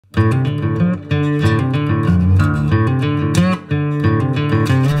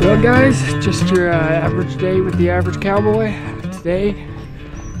Well guys, just your average day with the average cowboy. Today,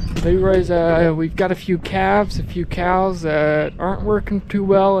 Leroy's, we've got a few calves, a few cows that aren't working too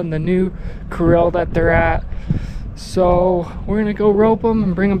well in the new corral that they're at. So we're gonna go rope them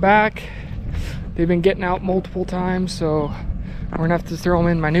and bring them back. They've been getting out multiple times, so we're gonna have to throw them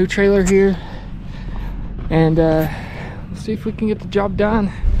in my new trailer here. And we'll see if we can get the job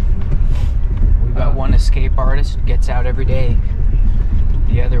done. We've got one escape artist who gets out every day.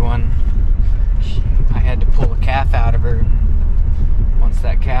 The other one, I had to pull a calf out of her. Once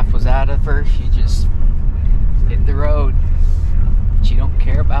that calf was out of her, she just hit the road. She don't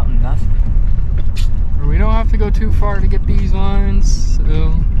care about nothing. We don't have to go too far to get these ones, so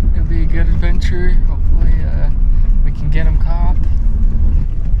it'll be a good adventure. Hopefully we can get them caught.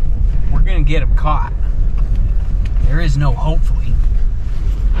 We're gonna get them caught. There is no hopefully.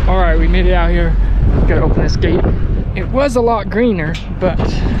 Alright, we made it out here. Gotta open this gate. It was a lot greener, but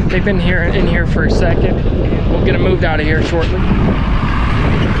they've been in here for a second. And we'll get them moved out of here shortly.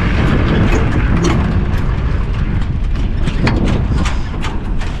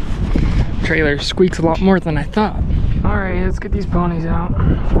 Trailer squeaks a lot more than I thought. Alright, let's get these ponies out.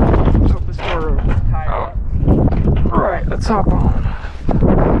 Let's hope this door opens. Alright, let's hop on.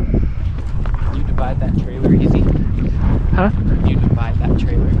 You divide that trailer easy? Huh? You divide that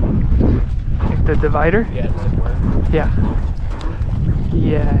trailer. The divider? Yeah, does it work? Yeah.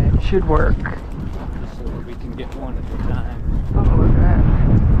 Yeah, it should work. Just so that we can get one at a time. Oh, look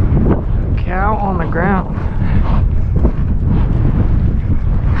at that. Cow on the ground.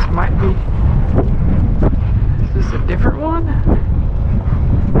 This might be... Is this a different one?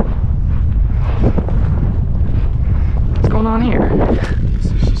 What's going on here?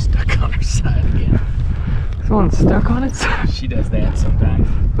 So she's stuck on her side again. Someone's stuck on it? She does that sometimes.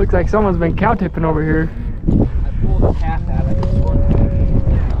 Looks like someone's been cow tipping over here. I pulled a calf out of this one.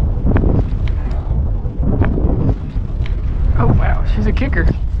 Oh wow, she's a kicker.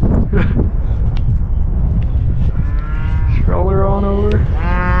 Stroller on over.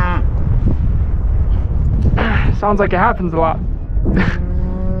 Sounds like it happens a lot.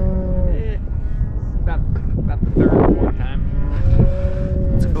 About the third or fourth time.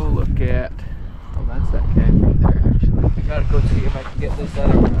 Let's go look at. Oh, that's that calf right there, actually. I gotta go see if I can get this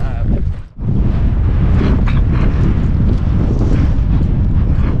other one up.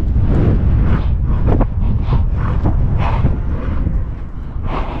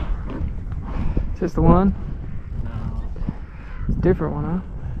 Is this the one? No, It's a different one, huh?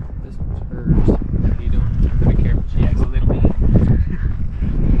 this one's hers. What are you doing? Be careful, she acts a little bit.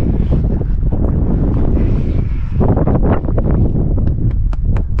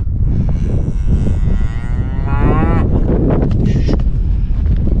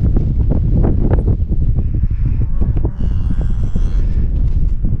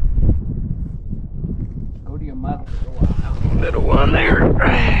 Go to your mother for a while. Little one there.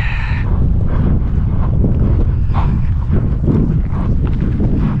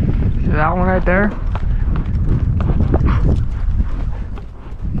 See that one right there?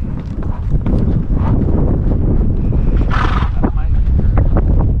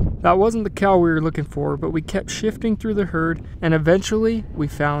 That wasn't the cow we were looking for, but we kept shifting through the herd, and eventually we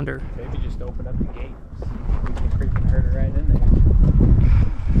found her. Maybe just open up the gate. We can freaking herd her right in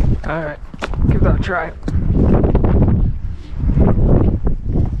there. Alright, give that a try.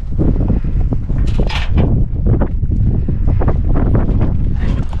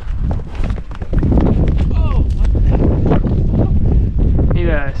 Need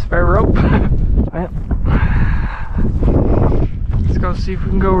a spare rope? Let's go see if we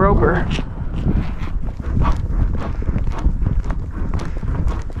can go rope her.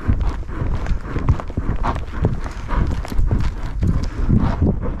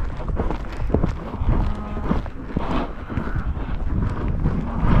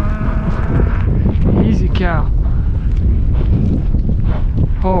 Easy cow.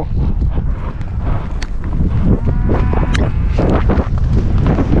 Oh.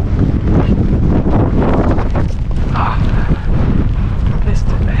 Missed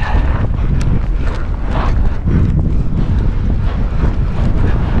it.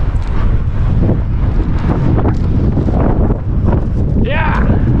 Yeah.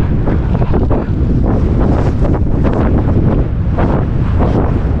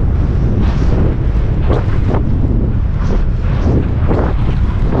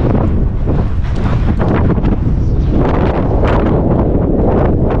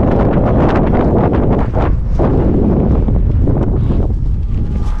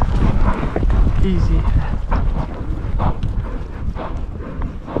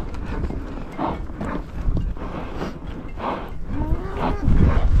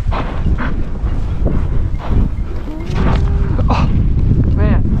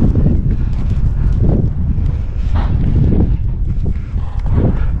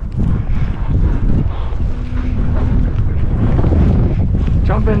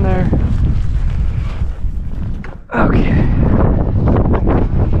 in there. Okay.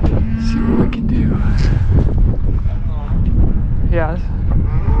 Let's see what we can do. Yeah. I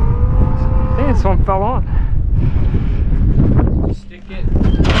think this one fell on. Stick it.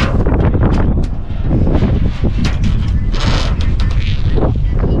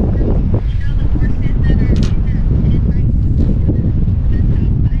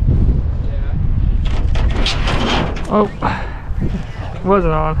 Oh,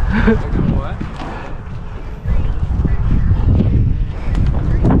 wasn't on. What?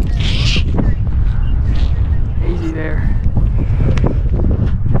 Easy there.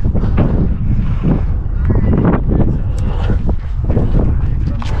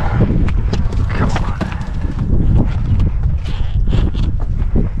 Come on.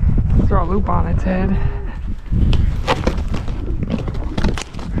 Throw a loop on its head.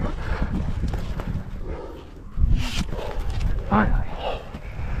 Finally.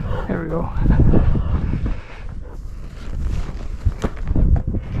 There we go.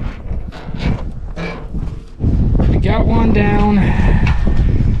 We got one down.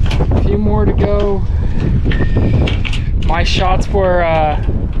 A few more to go. My shots were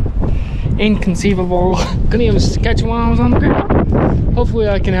inconceivable. Couldn't even catch one when I was on the ground. Hopefully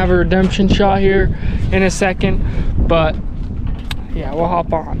I can have a redemption shot here in a second. But yeah, we'll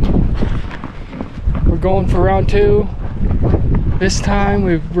hop on. We're going for round 2. This time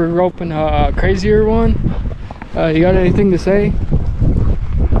we're roping a crazier one. You got anything to say?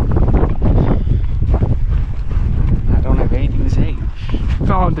 I don't have anything to say.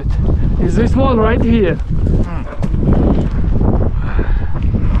 Found it. Is this one right here?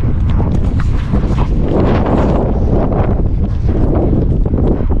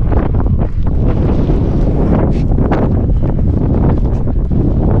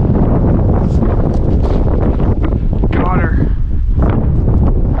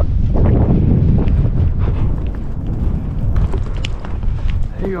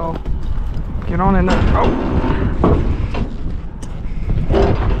 There you go. Get on in there. Oh.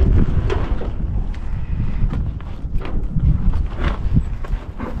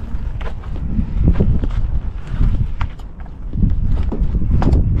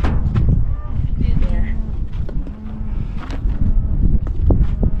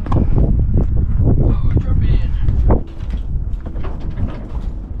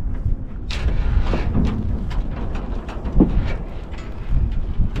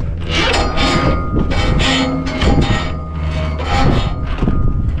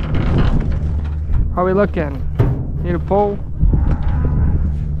 How we looking? Need a pole?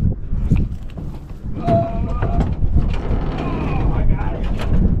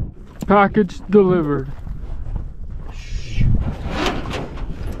 Package delivered.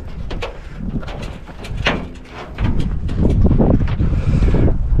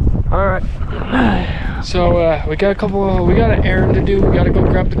 All right. So we got an errand to do. We got to go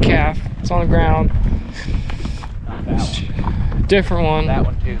grab the calf. It's on the ground. Different one. That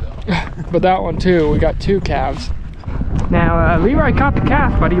one too, though. But that one too. We got 2 calves. Now Leroy caught the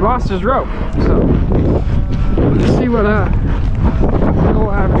calf, but he lost his rope. So let's see what the whole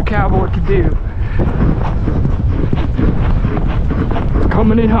average cowboy can do.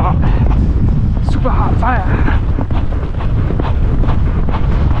 Coming in hot, super hot fire.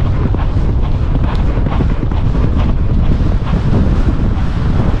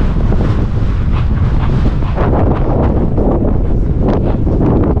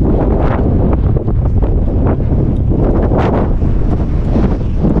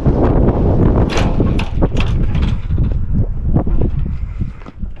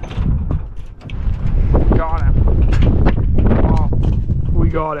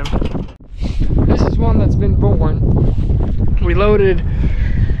 Got him. This is one that's been born. We loaded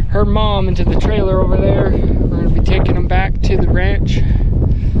her mom into the trailer over there. We're gonna be taking him back to the ranch.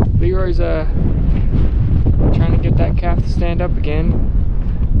 Leroy's trying to get that calf to stand up again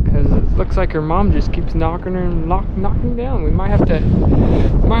because it looks like her mom just keeps knocking her and knocking down. We might have to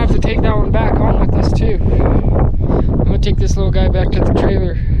take that one back home with us too. I'm gonna take this little guy back to the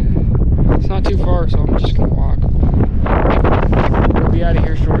trailer. It's not too far, so I'm just gonna walk. We'll be out of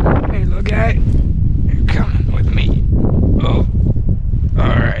here shortly. Hey, little guy, you're coming with me. Oh,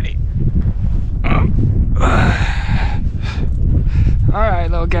 alrighty. Alright,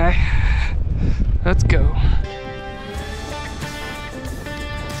 little guy, let's go.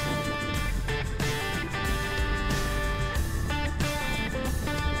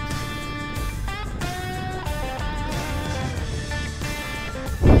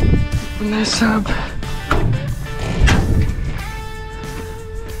 Open this up.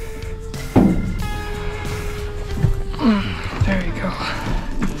 There you go.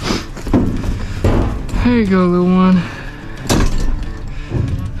 There you go, little one.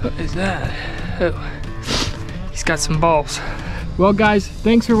 What is that? Oh, he's got some balls. Well guys,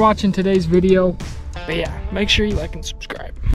 thanks for watching today's video. But yeah, make sure you like and subscribe.